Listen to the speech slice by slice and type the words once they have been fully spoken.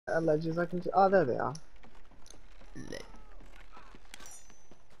ledges I can. Oh, there they are.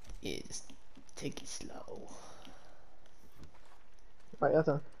 Yeah, just take it slow. Right, that's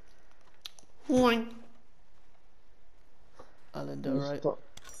a. Boing. Island, alright.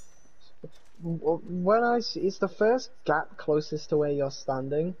 When I see, it's the first gap closest to where you're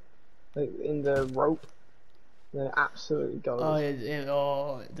standing, like in the rope. Then it absolutely goes. Oh, yeah,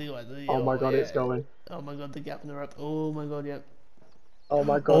 Oh my god, it's yeah. going. Oh my god, the gap in the rope. Oh my god, yeah. Oh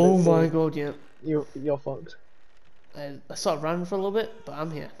my god, Oh it's my in. god, yeah. You're fucked. I sort of ran for a little bit, but I'm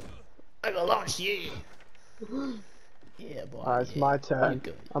here. I got launched, yeah. Yeah, boy, Alright, it's yeah. my You turn.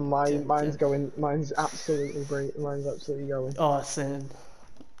 go. And mine's going. Mine's absolutely great. Mine's absolutely going. Oh, same.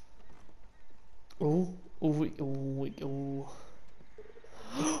 Oh, oh.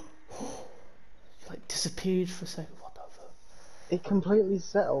 Like disappeared for a second. What the fuck? It completely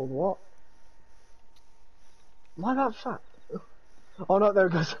settled. What? Why that fat? Oh no, there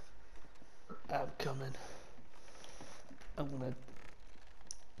it goes. I'm coming. I'm gonna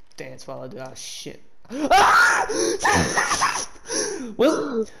dance while I do that shit.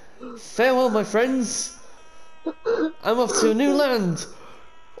 Well, farewell, my friends. I'm off to a new land.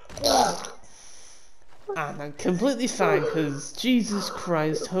 And I'm completely fine, because Jesus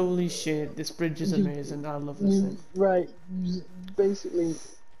Christ, holy shit, this bridge is amazing. I love this thing. Right. Basically,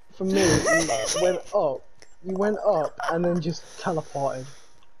 for me, you went up. You went up and then just teleported.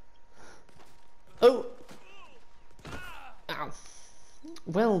 Oh! Ow.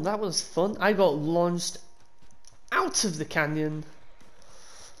 Well, that was fun. I got launched out of the canyon.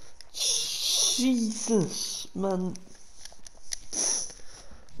 Jesus, man.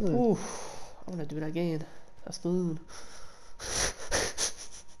 Ooh, I want to do it again. That's fun.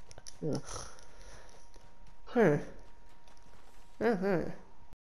 Yeah. Huh. Uh-huh.